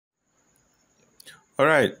All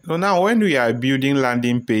right. So now when we are building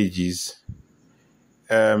landing pages,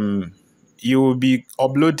 you will be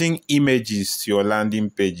uploading images to your landing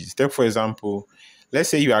pages. Take for example, let's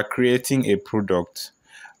say you are creating a product,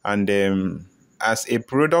 and as a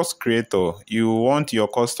product creator, you want your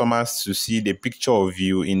customers to see the picture of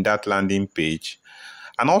you in that landing page.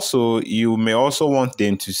 And also, you may also want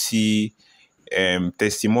them to see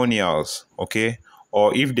testimonials, okay?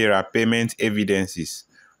 Or if there are payment evidences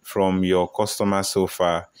from your customers so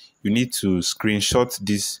far, you need to screenshot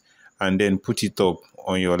this and then put it up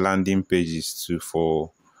on your landing pages too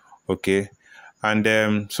okay? And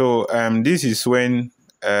this is when,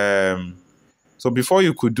 so before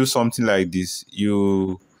you could do something like this,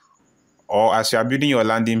 or as you are building your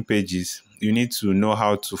landing pages, you need to know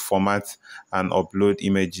how to format and upload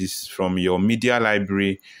images from your media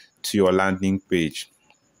library to your landing page.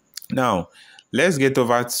 Now, let's get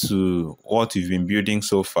over to what we've been building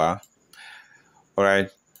so far. All right.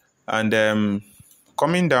 And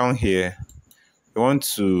coming down here, we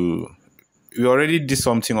already did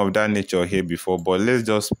something of that nature here before, but let's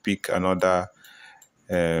just pick another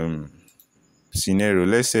scenario.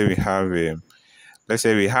 Let's say we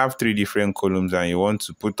have 3 different columns and you want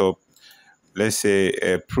to put up, let's say,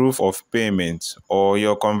 a proof of payment or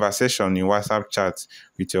your conversation in WhatsApp chat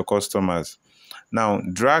with your customers. Now,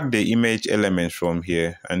 drag the image element from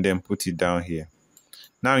here and then put it down here.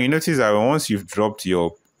 Now, you notice that once you've dropped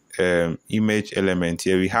your image element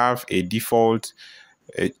here, we have a default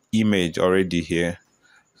image already here.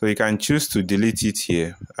 So you can choose to delete it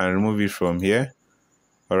here and remove it from here.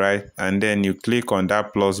 All right. And then you click on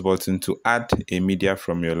that plus button to add a media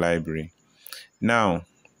from your library. Now,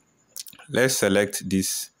 let's select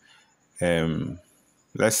this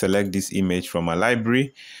image from a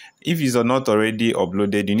library. If it's not already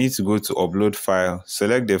uploaded, you need to go to upload file,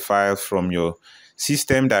 select the file from your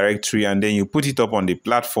system directory, and then you put it up on the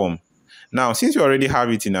platform. Now, since you already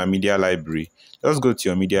have it in a media library, just go to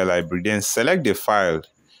your media library, then select the file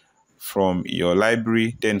from your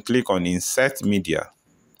library, then click on insert media.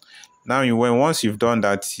 Now, once you've done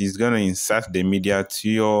that, it's going to insert the media to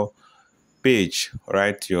your page,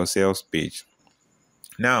 right, to your sales page.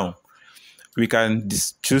 Now, we can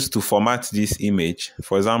choose to format this image.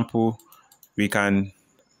 For example, we can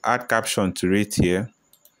add caption to it here,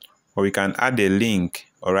 or we can add a link,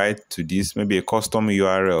 all right, to this, maybe a custom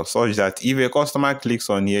URL, such that if a customer clicks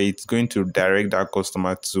on here, it's going to direct that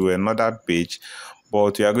customer to another page,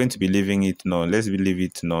 but we are going to be leaving it none. Let's leave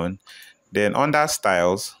it none. Then under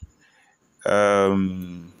styles,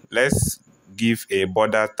 let's give a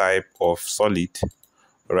border type of solid.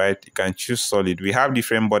 Right, you can choose solid. We have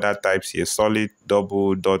different border types here: solid,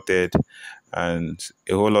 double, dotted, and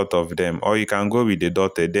a whole lot of them. Or you can go with the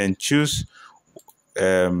dotted, then choose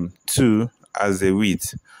 2 as the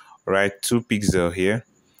width, right, 2 pixels here.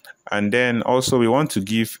 And then also we want to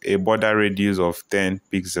give a border radius of 10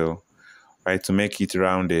 pixels, right, to make it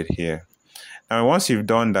rounded here. Now, once you've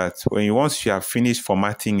done that, once you have finished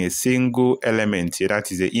formatting a single element here, that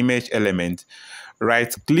is the image element,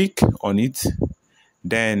 right click on it,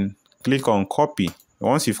 then click on copy.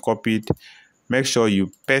 Once you've copied, make sure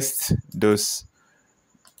you paste those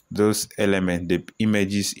elements, the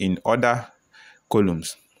images, in other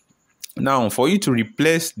columns. Now, for you to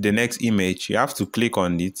replace the next image, you have to click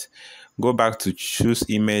on it, go back to choose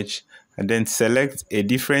image, and then select a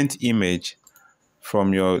different image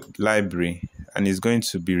from your library, and it's going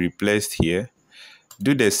to be replaced here.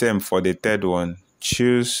 Do the same for the third one.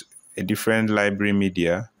 Choose a different library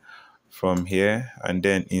media from here, and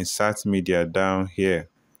then insert media down here.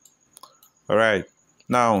 All right.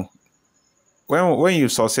 Now, when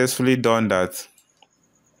you've successfully done that,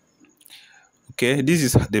 okay, this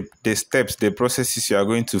is the steps, the processes you are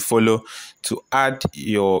going to follow to add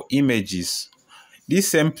your images.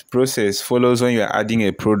 This same process follows when you are adding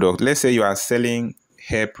a product. Let's say you are selling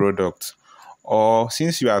hair products, or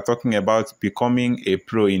since you are talking about becoming a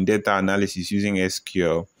pro in data analysis using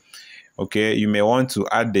SQL, okay, you may want to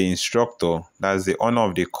add the instructor, that's the owner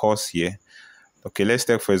of the course here. Okay, let's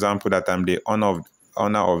take, for example, that I'm the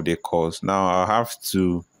owner of the course. Now, I'll have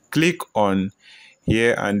to click on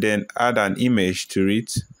here and then add an image to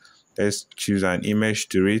it. Let's choose an image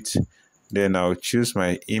to it. Then I'll choose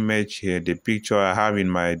my image here, the picture I have in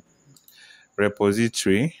my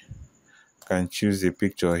repository. I can choose the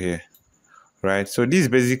picture here, right? So this is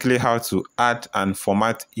basically how to add and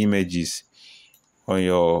format images on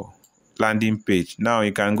your landing page. Now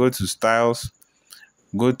you can go to styles,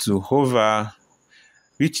 go to hover.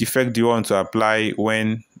 Which effect do you want to apply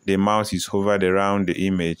when the mouse is hovered around the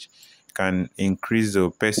image? You can increase the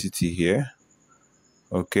opacity here.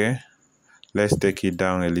 Okay, let's take it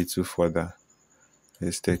down a little further.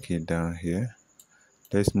 Let's take it down here.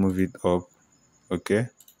 Let's move it up. Okay,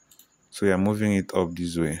 so we are moving it up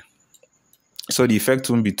this way, so the effect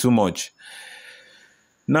won't be too much.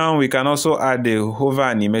 Now we can also add the hover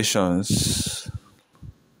animations.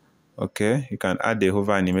 Okay, you can add the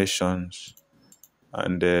hover animations,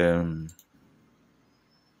 and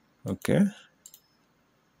okay,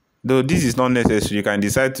 though this is not necessary, you can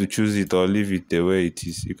decide to choose it or leave it the way it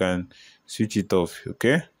is. You can switch it off.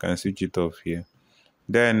 Okay, you can switch it off here.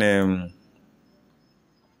 Then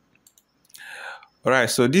all right,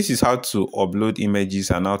 so this is how to upload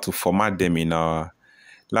images and how to format them in our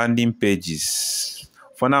landing pages.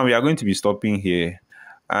 For now, we are going to be stopping here,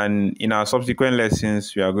 and in our subsequent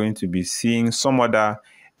lessons we are going to be seeing some other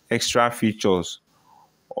extra features,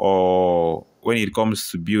 or when it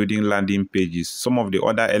comes to building landing pages, some of the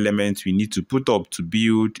other elements we need to put up to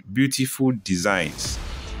build beautiful designs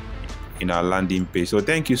in our landing page. So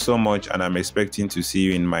thank you so much, and I'm expecting to see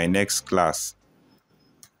you in my next class.